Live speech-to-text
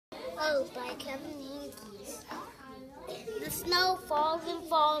Oh, by Kevin Henkes. The snow falls and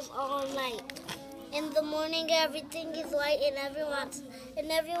falls all night. In the morning, everything is white, and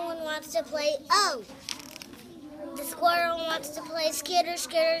everyone wants to play. Oh, the squirrel wants to play skitter,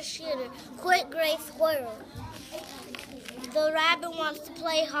 skitter, skitter. Quick, gray squirrel. The rabbit wants to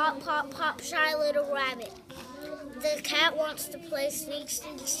play hop, pop, pop, shy little rabbit. The cat wants to play sneak,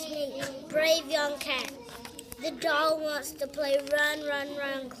 sneak, sneak. Brave young cat. The dog wants to play run, run,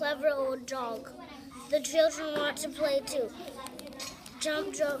 run, clever old dog. The children want to play too.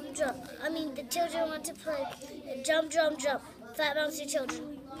 Jump, jump, jump. The children want to play jump, jump, jump. Fat bouncy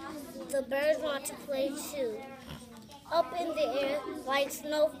children. The birds want to play too. Up in the air like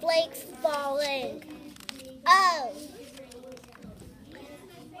snowflakes falling. Oh!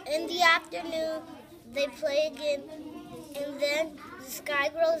 In the afternoon, they play again, and then the sky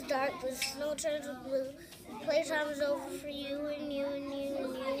grows dark, the snow turns blue. Playtime is over for you and you and you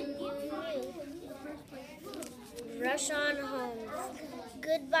and you and you and you. Rush on home.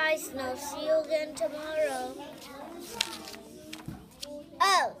 Goodbye, snow. See you again tomorrow.